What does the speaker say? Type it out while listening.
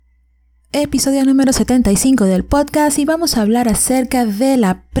Episodio número 75 del podcast y vamos a hablar acerca de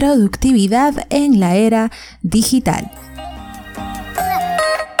la productividad en la era digital.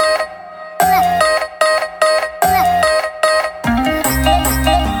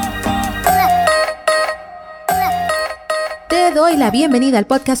 Te doy la bienvenida al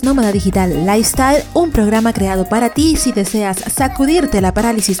podcast Nómada Digital Lifestyle, un programa creado para ti si deseas sacudirte la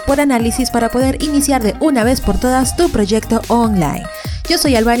parálisis por análisis para poder iniciar de una vez por todas tu proyecto online. Yo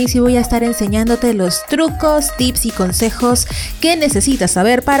soy Albanis y voy a estar enseñándote los trucos, tips y consejos que necesitas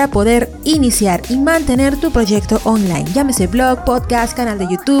saber para poder iniciar y mantener tu proyecto online. Llámese blog, podcast, canal de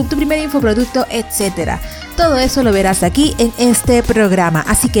YouTube, tu primer infoproducto, etc. Todo eso lo verás aquí en este programa,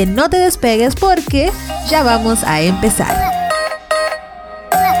 así que no te despegues porque ya vamos a empezar.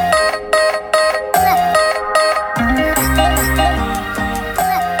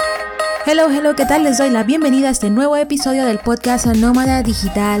 Hello, ¿qué tal? Les doy la bienvenida a este nuevo episodio del podcast Nómada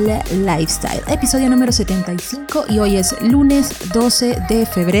Digital Lifestyle, episodio número 75 y hoy es lunes 12 de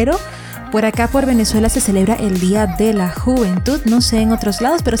febrero. Por acá por Venezuela se celebra el Día de la Juventud, no sé en otros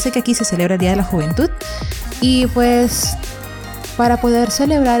lados, pero sé que aquí se celebra el Día de la Juventud y pues para poder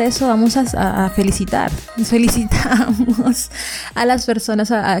celebrar eso vamos a felicitamos a las personas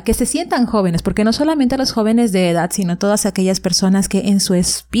a que se sientan jóvenes, porque no solamente a los jóvenes de edad, sino todas aquellas personas que en su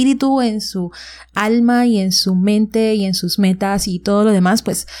espíritu, en su alma y en su mente y en sus metas y todo lo demás,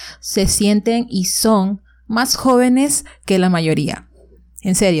 pues se sienten y son más jóvenes que la mayoría.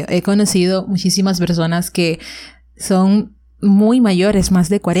 En serio, he conocido muchísimas personas que son muy mayores, más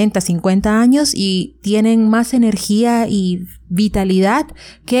de 40, 50 años y tienen más energía y vitalidad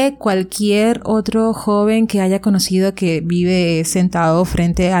que cualquier otro joven que haya conocido que vive sentado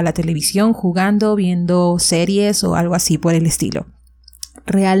frente a la televisión jugando, viendo series o algo así por el estilo.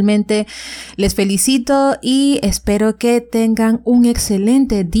 Realmente les felicito y espero que tengan un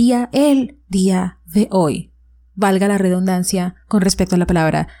excelente día el día de hoy. Valga la redundancia con respecto a la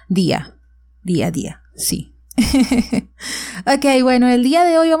palabra día, sí. Ok, bueno, el día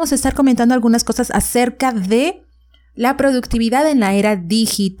de hoy vamos a estar comentando algunas cosas acerca de la productividad en la era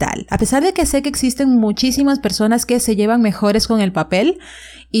digital. A pesar de que sé que existen muchísimas personas que se llevan mejores con el papel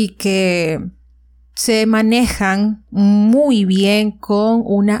y que se manejan muy bien con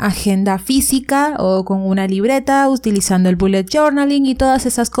una agenda física o con una libreta, utilizando el bullet journaling y todas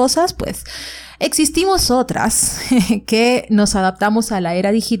esas cosas, pues existimos otras que nos adaptamos a la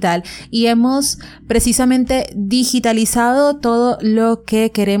era digital y hemos precisamente digitalizado todo lo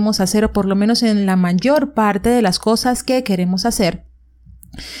que queremos hacer, o por lo menos en la mayor parte de las cosas que queremos hacer.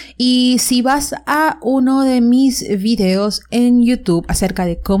 Y si vas a uno de mis videos en YouTube acerca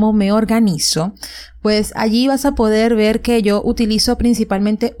de cómo me organizo, pues allí vas a poder ver que yo utilizo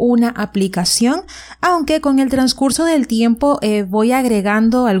principalmente una aplicación, aunque con el transcurso del tiempo voy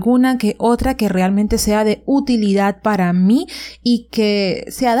agregando alguna que otra que realmente sea de utilidad para mí y que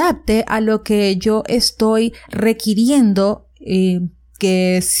se adapte a lo que yo estoy requiriendo,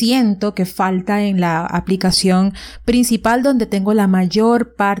 que siento que falta en la aplicación principal donde tengo la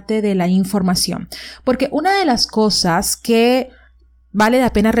mayor parte de la información. Porque una de las cosas que vale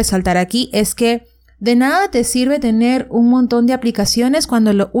la pena resaltar aquí es que de nada te sirve tener un montón de aplicaciones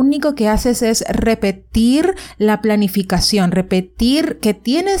cuando lo único que haces es repetir la planificación, repetir que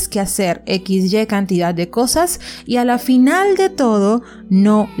tienes que hacer XY cantidad de cosas y a la final de todo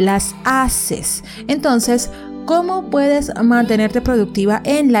no las haces. Entonces, ¿cómo puedes mantenerte productiva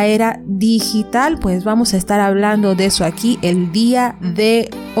en la era digital? Pues vamos a estar hablando de eso aquí el día de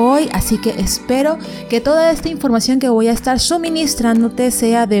hoy, así que espero que toda esta información que voy a estar suministrándote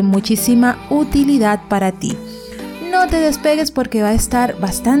sea de muchísima utilidad para ti. No te despegues porque va a estar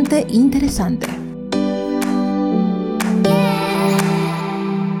bastante interesante.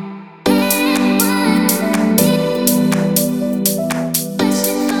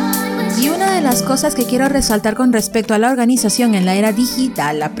 Las cosas que quiero resaltar con respecto a la organización en la era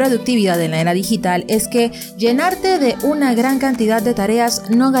digital, la productividad en la era digital, es que llenarte de una gran cantidad de tareas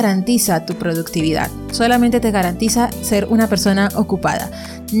no garantiza tu productividad, solamente te garantiza ser una persona ocupada,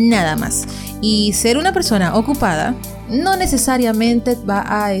 nada más. Y ser una persona ocupada no necesariamente va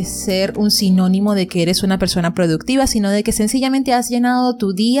a ser un sinónimo de que eres una persona productiva, sino de que sencillamente has llenado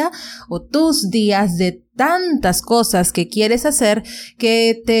tu día o tus días de tantas cosas que quieres hacer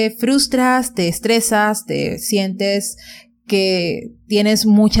que te frustras, te estresas, te sientes que tienes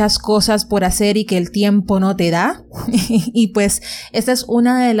muchas cosas por hacer y que el tiempo no te da. Y pues esta es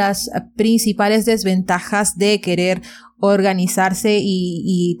una de las principales desventajas de querer organizarse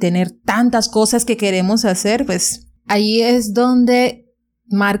y tener tantas cosas que queremos hacer. Pues ahí es donde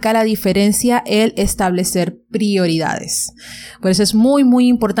marca la diferencia el establecer prioridades. Por eso es muy, muy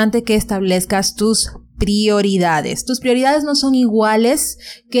importante que establezcas tus prioridades. Tus prioridades no son iguales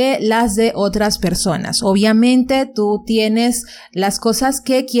que las de otras personas. Obviamente tú tienes las cosas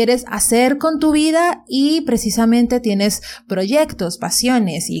que quieres hacer con tu vida y precisamente tienes proyectos,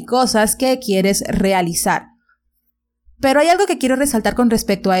 pasiones y cosas que quieres realizar. Pero hay algo que quiero resaltar con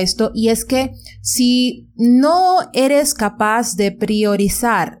respecto a esto, y es que si no eres capaz de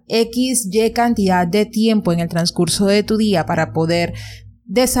priorizar y cantidad de tiempo en el transcurso de tu día para poder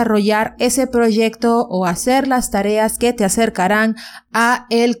desarrollar ese proyecto o hacer las tareas que te acercarán a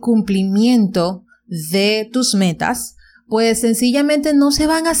el cumplimiento de tus metas, pues sencillamente no se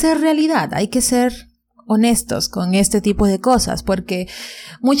van a hacer realidad. Hay que ser honestos con este tipo de cosas, porque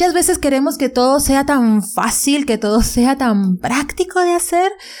muchas veces queremos que todo sea tan fácil, que todo sea tan práctico de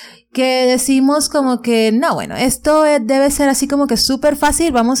hacer, que decimos como que no, bueno, esto debe ser así como que súper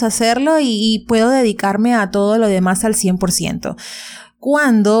fácil, vamos a hacerlo y puedo dedicarme a todo lo demás al 100%.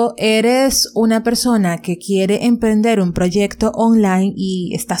 Cuando eres una persona que quiere emprender un proyecto online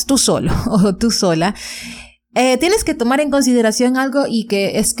y estás tú solo o tú sola, tienes que tomar en consideración algo, y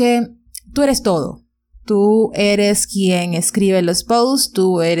que es que tú eres todo. Tú eres quien escribe los posts,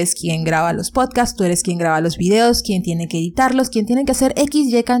 tú eres quien graba los podcasts, tú eres quien graba los videos, quien tiene que editarlos, quien tiene que hacer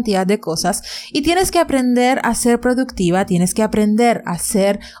y cantidad de cosas, y tienes que aprender a ser productiva, tienes que aprender a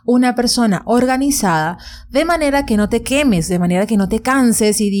ser una persona organizada, de manera que no te quemes, de manera que no te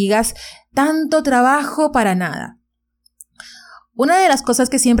canses y digas tanto trabajo para nada. Una de las cosas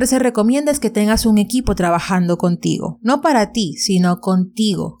que siempre se recomienda es que tengas un equipo trabajando contigo, no para ti, sino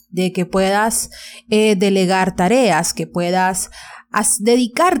contigo, de que puedas delegar tareas, que puedas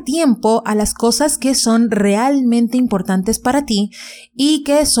dedicar tiempo a las cosas que son realmente importantes para ti, y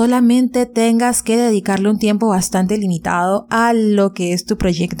que solamente tengas que dedicarle un tiempo bastante limitado a lo que es tu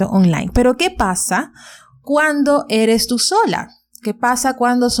proyecto online. Pero ¿qué pasa cuando eres tú sola? ¿Qué pasa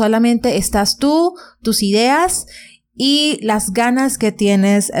cuando solamente estás tú, tus ideas y las ganas que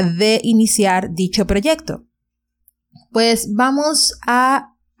tienes de iniciar dicho proyecto? Pues vamos a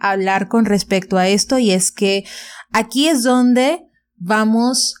hablar con respecto a esto, y es que aquí es donde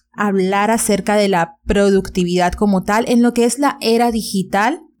vamos a hablar acerca de la productividad como tal en lo que es la era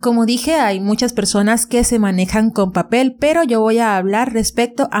digital. Como dije, hay muchas personas que se manejan con papel, pero yo voy a hablar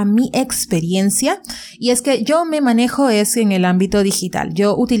respecto a mi experiencia, y es que yo me manejo en el ámbito digital.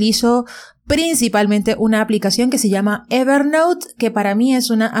 Yo utilizo principalmente una aplicación que se llama Evernote, que para mí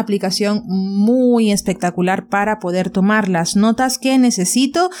es una aplicación muy espectacular para poder tomar las notas que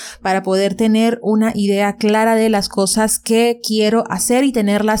necesito, para poder tener una idea clara de las cosas que quiero hacer y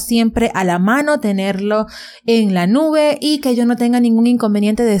tenerlas siempre a la mano, tenerlo en la nube, y que yo no tenga ningún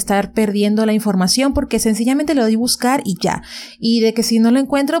inconveniente de estar perdiendo la información, porque sencillamente lo doy a buscar y ya. Y de que si no lo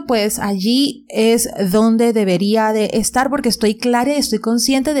encuentro, pues allí es donde debería de estar, porque estoy clara y estoy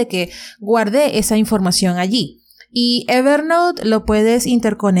consciente de que guardé esa información allí. Y Evernote lo puedes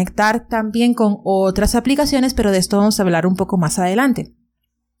interconectar también con otras aplicaciones, pero de esto vamos a hablar un poco más adelante.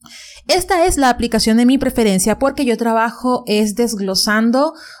 Esta es la aplicación de mi preferencia porque yo trabajo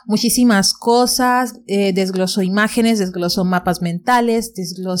desglosando muchísimas cosas, desgloso imágenes, desgloso mapas mentales,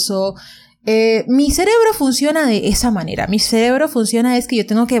 desgloso... mi cerebro funciona de esa manera. Mi cerebro funciona es que yo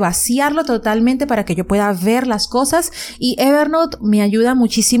tengo que vaciarlo totalmente para que yo pueda ver las cosas, y Evernote me ayuda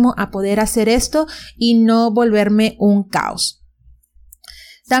muchísimo a poder hacer esto y no volverme un caos.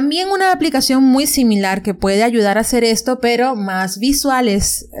 También una aplicación muy similar que puede ayudar a hacer esto, pero más visual,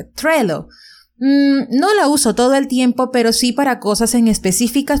 es Trello. No la uso todo el tiempo, pero sí para cosas en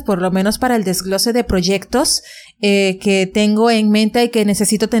específicas, por lo menos para el desglose de proyectos que tengo en mente y que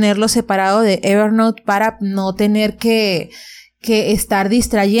necesito tenerlo separado de Evernote para no tener que estar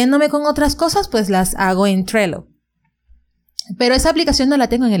distrayéndome con otras cosas, pues las hago en Trello. Pero esa aplicación no la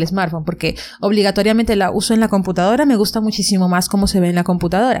tengo en el smartphone porque obligatoriamente la uso en la computadora. Me gusta muchísimo más cómo se ve en la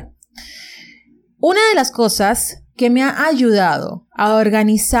computadora. Una de las cosas que me ha ayudado a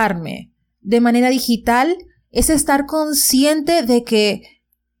organizarme de manera digital es estar consciente de que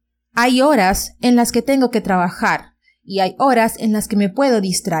hay horas en las que tengo que trabajar y hay horas en las que me puedo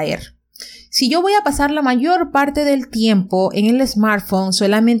distraer. Si yo voy a pasar la mayor parte del tiempo en el smartphone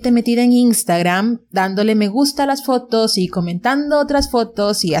solamente metida en Instagram, dándole me gusta a las fotos y comentando otras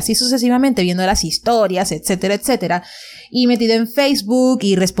fotos y así sucesivamente, viendo las historias, etcétera, etcétera, y metida en Facebook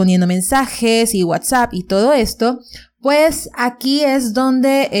y respondiendo mensajes y WhatsApp y todo esto, pues aquí es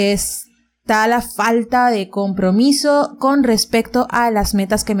donde está la falta de compromiso con respecto a las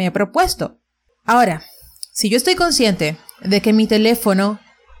metas que me he propuesto. Ahora, si yo estoy consciente de que mi teléfono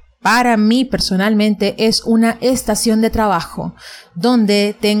para mí personalmente es una estación de trabajo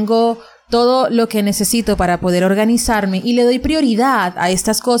donde tengo todo lo que necesito para poder organizarme y le doy prioridad a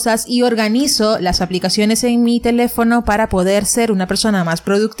estas cosas y organizo las aplicaciones en mi teléfono para poder ser una persona más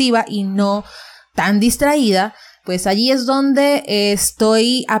productiva y no tan distraída, pues allí es donde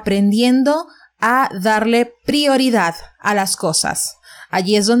estoy aprendiendo a darle prioridad a las cosas.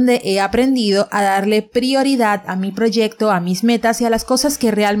 Allí es donde he aprendido a darle prioridad a mi proyecto, a mis metas y a las cosas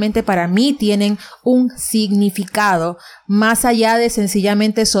que realmente para mí tienen un significado, más allá de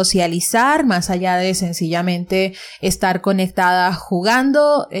sencillamente socializar, más allá de sencillamente estar conectada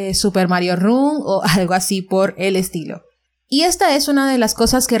jugando Super Mario Run o algo así por el estilo. Y esta es una de las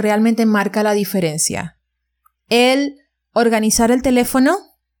cosas que realmente marca la diferencia. El organizar el teléfono,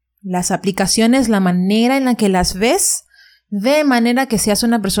 las aplicaciones, la manera en la que las ves, de manera que seas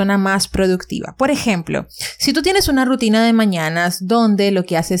una persona más productiva. Por ejemplo, si tú tienes una rutina de mañanas donde lo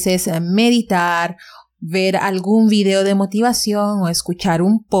que haces es meditar, ver algún video de motivación o escuchar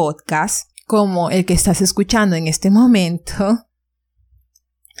un podcast, como el que estás escuchando en este momento,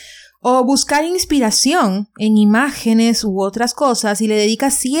 o buscar inspiración en imágenes u otras cosas y le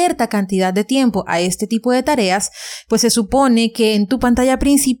dedicas cierta cantidad de tiempo a este tipo de tareas, pues se supone que en tu pantalla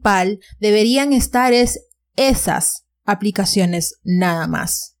principal deberían estar esas aplicaciones nada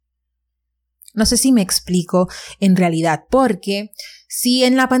más. No sé si me explico en realidad, porque si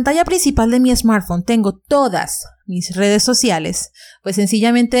en la pantalla principal de mi smartphone tengo todas mis redes sociales, pues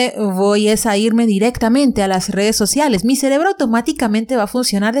sencillamente voy a irme directamente a las redes sociales. Mi cerebro automáticamente va a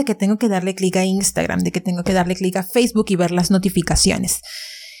funcionar de que tengo que darle clic a Instagram, de que tengo que darle clic a Facebook y ver las notificaciones.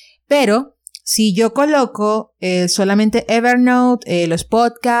 Pero si yo coloco solamente Evernote, los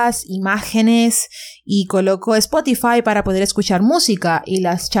podcasts, imágenes y coloco Spotify para poder escuchar música y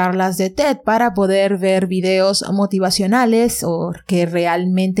las charlas de TED para poder ver videos motivacionales o que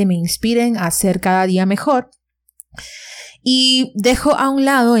realmente me inspiren a ser cada día mejor, y dejo a un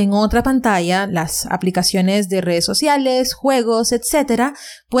lado en otra pantalla las aplicaciones de redes sociales, juegos, etc.,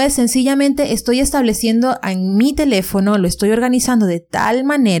 pues sencillamente estoy estableciendo en mi teléfono, lo estoy organizando de tal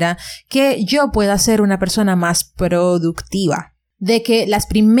manera que yo pueda ser una persona más productiva. De que las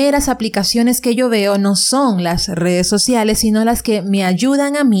primeras aplicaciones que yo veo no son las redes sociales, sino las que me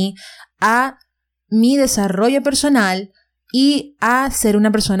ayudan a mí a mi desarrollo personal y a ser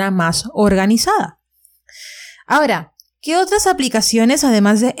una persona más organizada. Ahora, ¿qué otras aplicaciones,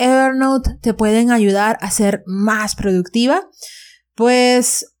 además de Evernote, te pueden ayudar a ser más productiva?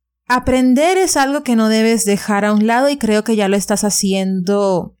 Pues aprender es algo que no debes dejar a un lado y creo que ya lo estás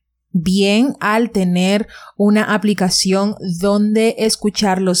haciendo bien al tener una aplicación donde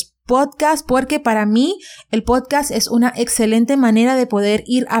escuchar los podcasts, porque para mí el podcast es una excelente manera de poder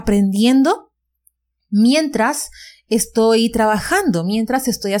ir aprendiendo mientras estoy trabajando, mientras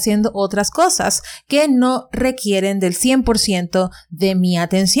estoy haciendo otras cosas que no requieren del 100% de mi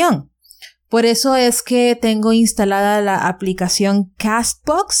atención. Por eso es que tengo instalada la aplicación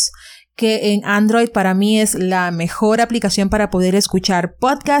Castbox, que en Android para mí es la mejor aplicación para poder escuchar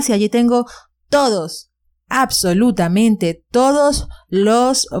podcasts, y allí tengo absolutamente todos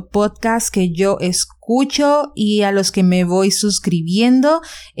los podcasts que yo escucho y a los que me voy suscribiendo.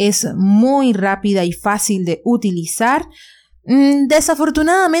 Es muy rápida y fácil de utilizar.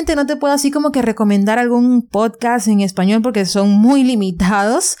 Desafortunadamente no te puedo así como que recomendar algún podcast en español porque son muy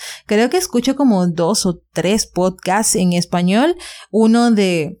limitados. Creo que escucho como 2 o 3 podcasts en español. Uno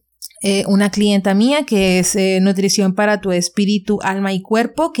de una clienta mía que es Nutrición para tu espíritu, alma y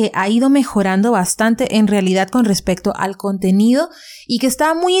cuerpo, que ha ido mejorando bastante en realidad con respecto al contenido y que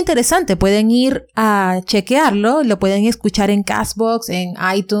está muy interesante. Pueden ir a chequearlo, lo pueden escuchar en Castbox, en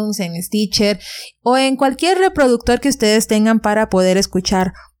iTunes, en Stitcher o en cualquier reproductor que ustedes tengan para poder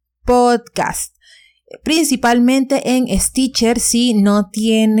escuchar podcast. Principalmente en Stitcher si no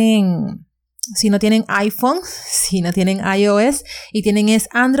tienen iPhone, si no tienen iOS y tienen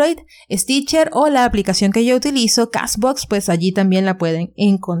Android, Stitcher o la aplicación que yo utilizo, Castbox, pues allí también la pueden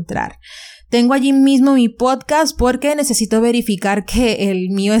encontrar. Tengo allí mismo mi podcast porque necesito verificar que el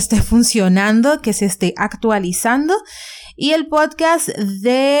mío esté funcionando, que se esté actualizando, y el podcast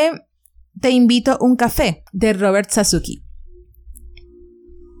de Te invito a un café de Robert Sasuki.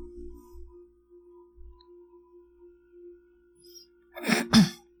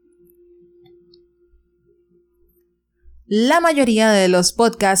 La mayoría de los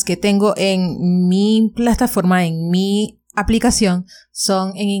podcasts que tengo en mi plataforma, en mi aplicación,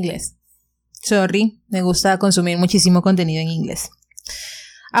 son en inglés. Sorry, me gusta consumir muchísimo contenido en inglés.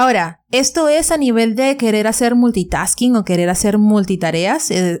 Ahora, esto es a nivel de querer hacer multitasking o querer hacer multitareas,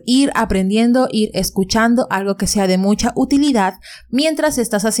 ir aprendiendo, ir escuchando algo que sea de mucha utilidad mientras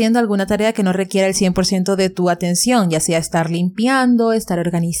estás haciendo alguna tarea que no requiera el 100% de tu atención, ya sea estar limpiando, estar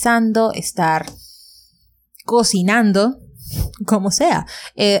organizando, estar cocinando, como sea.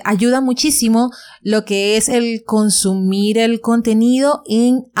 Ayuda muchísimo lo que es el consumir el contenido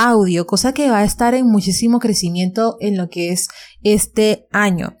en audio, cosa que va a estar en muchísimo crecimiento en lo que es este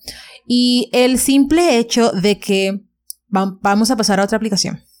año. Y el simple hecho de que vamos a pasar a otra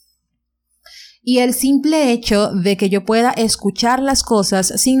aplicación. Y el simple hecho de que yo pueda escuchar las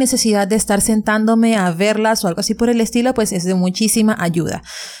cosas sin necesidad de estar sentándome a verlas o algo así por el estilo, pues es de muchísima ayuda.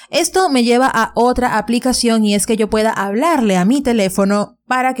 Esto me lleva a otra aplicación y es que yo pueda hablarle a mi teléfono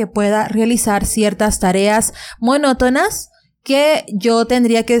para que pueda realizar ciertas tareas monótonas que yo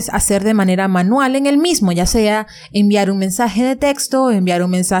tendría que hacer de manera manual en el mismo, ya sea enviar un mensaje de texto, enviar un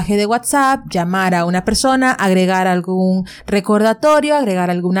mensaje de WhatsApp, llamar a una persona, agregar algún recordatorio,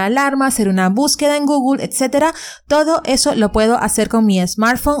 agregar alguna alarma, hacer una búsqueda en Google, etcétera. Todo eso lo puedo hacer con mi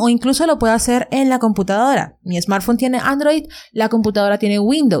smartphone o incluso lo puedo hacer en la computadora. Mi smartphone tiene Android, la computadora tiene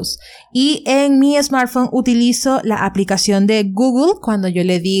Windows y en mi smartphone utilizo la aplicación de Google cuando yo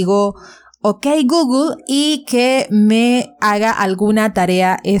le digo OK Google y que me haga alguna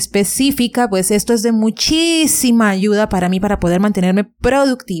tarea específica, pues esto es de muchísima ayuda para mí para poder mantenerme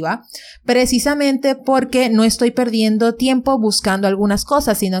productiva, precisamente porque no estoy perdiendo tiempo buscando algunas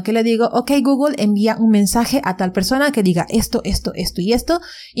cosas, sino que le digo OK Google, envía un mensaje a tal persona que diga esto y esto,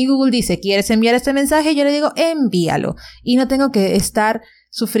 y Google dice, ¿quieres enviar este mensaje? Y yo le digo, envíalo, y no tengo que estar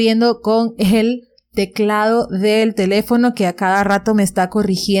sufriendo con el teclado del teléfono que a cada rato me está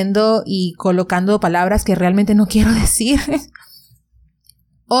corrigiendo y colocando palabras que realmente no quiero decir.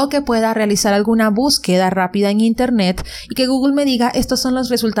 O que pueda realizar alguna búsqueda rápida en internet y que Google me diga estos son los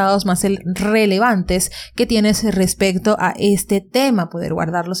resultados más relevantes que tienes respecto a este tema. Poder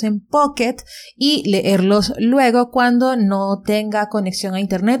guardarlos en Pocket y leerlos luego cuando no tenga conexión a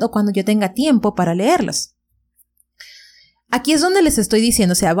internet o cuando yo tenga tiempo para leerlos. Aquí es donde les estoy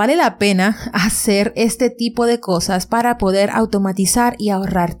diciendo, o sea, vale la pena hacer este tipo de cosas para poder automatizar y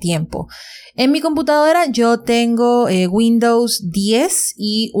ahorrar tiempo. En mi computadora yo tengo Windows 10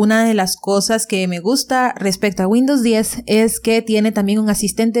 y una de las cosas que me gusta respecto a Windows 10 es que tiene también un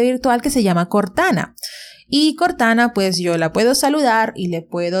asistente virtual que se llama Cortana. Y Cortana, pues yo la puedo saludar y le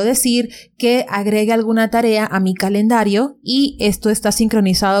puedo decir que agregue alguna tarea a mi calendario y esto está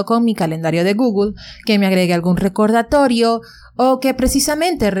sincronizado con mi calendario de Google, que me agregue algún recordatorio o que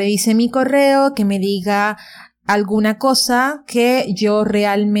precisamente revise mi correo, que me diga alguna cosa que yo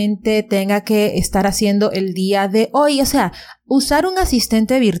realmente tenga que estar haciendo el día de hoy. O sea, usar un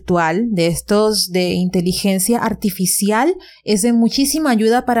asistente virtual de estos de inteligencia artificial es de muchísima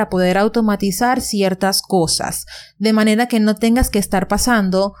ayuda para poder automatizar ciertas cosas, de manera que no tengas que estar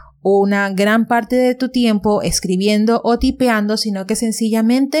pasando una gran parte de tu tiempo escribiendo o tipeando, sino que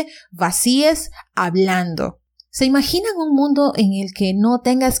sencillamente vacíes hablando. ¿Se imaginan un mundo en el que no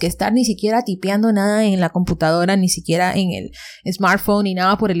tengas que estar ni siquiera tipeando nada en la computadora, ni siquiera en el smartphone, ni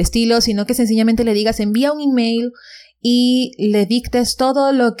nada por el estilo, sino que sencillamente le digas envía un email y le dictes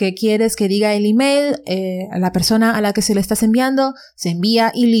todo lo que quieres que diga el email a la persona a la que se le estás enviando, se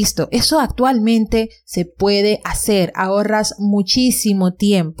envía y listo? Eso actualmente se puede hacer, ahorras muchísimo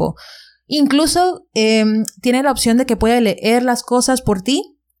tiempo. Incluso tiene la opción de que puede leer las cosas por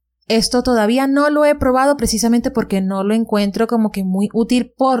ti. Esto todavía no lo he probado precisamente porque no lo encuentro como que muy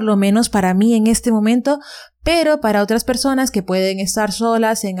útil, por lo menos para mí en este momento, pero para otras personas que pueden estar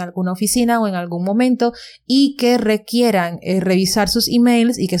solas en alguna oficina o en algún momento y que requieran revisar sus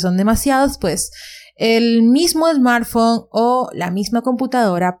emails y que son demasiados, pues el mismo smartphone o la misma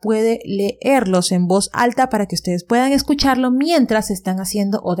computadora puede leerlos en voz alta para que ustedes puedan escucharlo mientras están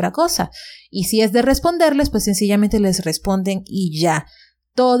haciendo otra cosa. Y si es de responderles, pues sencillamente les responden y ya.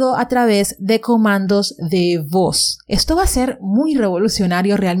 Todo a través de comandos de voz. Esto va a ser muy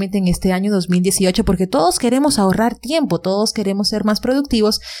revolucionario realmente en este año 2018 porque todos queremos ahorrar tiempo, todos queremos ser más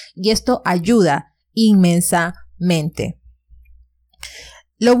productivos y esto ayuda inmensamente.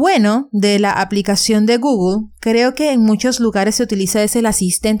 Lo bueno de la aplicación de Google, creo que en muchos lugares se utiliza es el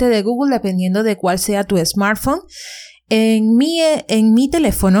asistente de Google dependiendo de cuál sea tu smartphone. En mi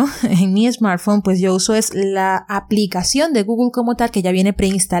teléfono, en mi smartphone, pues yo uso es la aplicación de Google como tal que ya viene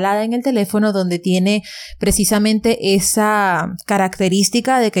preinstalada en el teléfono, donde tiene precisamente esa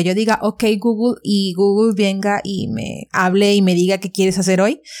característica de que yo diga OK Google y Google venga y me hable y me diga qué quieres hacer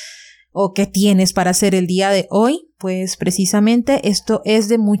hoy o qué tienes para hacer el día de hoy. Pues precisamente esto es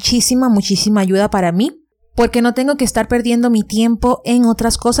de muchísima ayuda para mí, porque no tengo que estar perdiendo mi tiempo en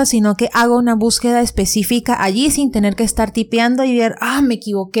otras cosas, sino que hago una búsqueda específica allí sin tener que estar tipeando y ver, me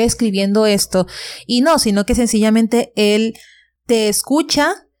equivoqué escribiendo esto. Y no, sino que sencillamente él te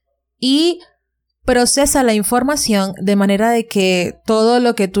escucha y procesa la información de manera de que todo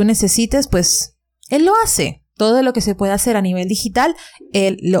lo que tú necesites, pues él lo hace. Todo lo que se puede hacer a nivel digital,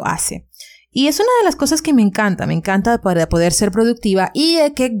 él lo hace. Y es una de las cosas que me encanta para poder ser productiva y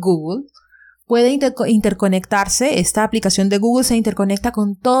de que Google puede interconectarse, esta aplicación de Google se interconecta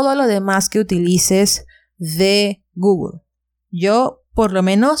con todo lo demás que utilices de Google. Yo, por lo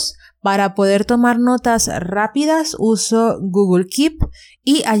menos, para poder tomar notas rápidas, uso Google Keep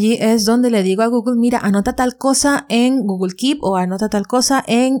y allí es donde le digo a Google, mira, anota tal cosa en Google Keep o anota tal cosa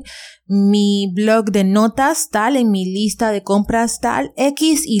en mi blog de notas tal, en mi lista de compras tal,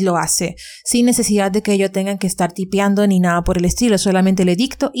 X, y lo hace, sin necesidad de que yo tenga que estar tipeando ni nada por el estilo, solamente le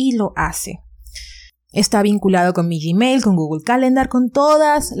dicto y lo hace. Está vinculado con mi Gmail, con Google Calendar, con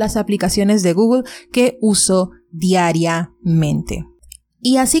todas las aplicaciones de Google que uso diariamente.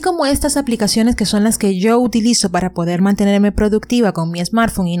 Y así como estas aplicaciones que son las que yo utilizo para poder mantenerme productiva con mi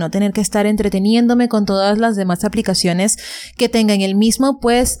smartphone y no tener que estar entreteniéndome con todas las demás aplicaciones que tengan el mismo,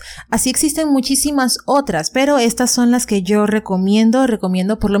 pues así existen muchísimas otras, pero estas son las que yo recomiendo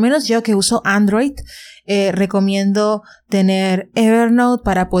por lo menos yo que uso Android. Recomiendo tener Evernote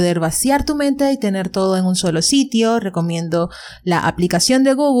para poder vaciar tu mente y tener todo en un solo sitio. Recomiendo la aplicación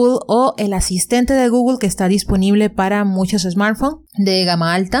de Google o el asistente de Google que está disponible para muchos smartphones de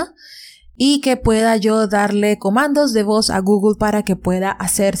gama alta y que pueda yo darle comandos de voz a Google para que pueda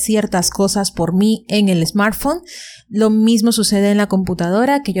hacer ciertas cosas por mí en el smartphone. Lo mismo sucede en la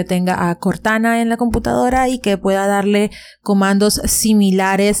computadora, que yo tenga a Cortana en la computadora y que pueda darle comandos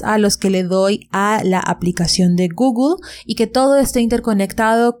similares a los que le doy a la aplicación de Google y que todo esté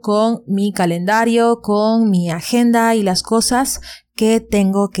interconectado con mi calendario, con mi agenda y las cosas que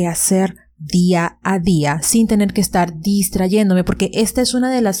tengo que hacer día a día, sin tener que estar distrayéndome, porque esta es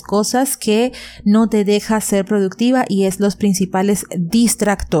una de las cosas que no te deja ser productiva y es los principales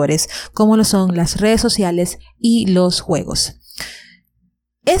distractores, como lo son las redes sociales y los juegos.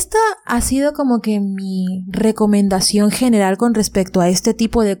 Esta ha sido como que mi recomendación general con respecto a este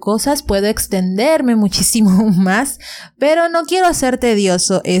tipo de cosas. Puedo extenderme muchísimo más, pero no quiero hacer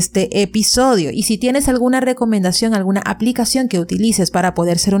tedioso este episodio. Y si tienes alguna recomendación, alguna aplicación que utilices para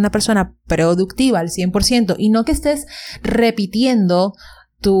poder ser una persona productiva al 100% y no que estés repitiendo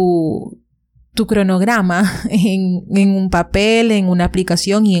tu cronograma en un papel, en una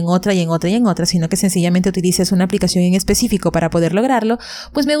aplicación y en otra, sino que sencillamente utilices una aplicación en específico para poder lograrlo,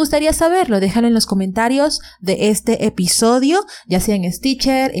 pues me gustaría saberlo. Déjalo en los comentarios de este episodio, ya sea en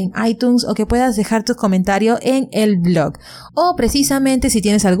Stitcher, en iTunes, o que puedas dejar tu comentario en el blog. O precisamente si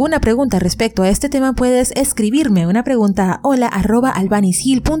tienes alguna pregunta respecto a este tema, puedes escribirme una pregunta a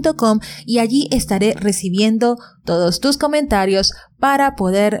hola@albanisil.com y allí estaré recibiendo todos tus comentarios para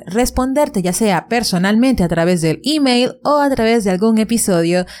poder responderte, ya sea personalmente a través del email o a través de algún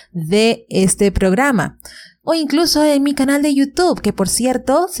episodio de este programa. O incluso en mi canal de YouTube, que por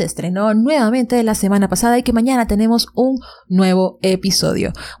cierto se estrenó nuevamente la semana pasada y que mañana tenemos un nuevo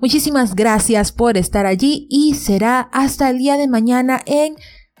episodio. Muchísimas gracias por estar allí y será hasta el día de mañana en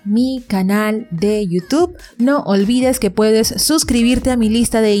mi canal de YouTube. No olvides que puedes suscribirte a mi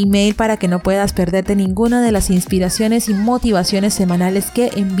lista de email para que no puedas perderte ninguna de las inspiraciones y motivaciones semanales que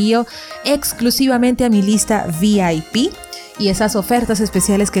envío exclusivamente a mi lista VIP y esas ofertas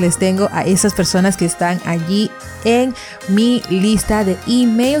especiales que les tengo a esas personas que están allí en mi lista de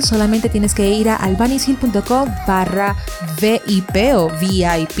email. Solamente tienes que ir a albanisil.com/VIP o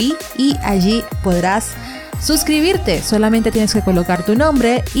VIP y allí podrás suscribirte. Solamente tienes que colocar tu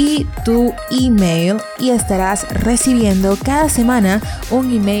nombre y tu email y estarás recibiendo cada semana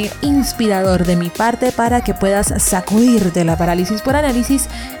un email inspirador de mi parte para que puedas sacudirte la parálisis por análisis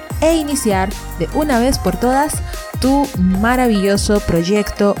e iniciar de una vez por todas tu maravilloso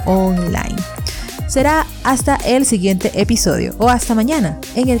proyecto online. Será hasta el siguiente episodio o hasta mañana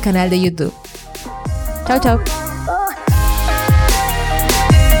en el canal de YouTube. Chao, chao.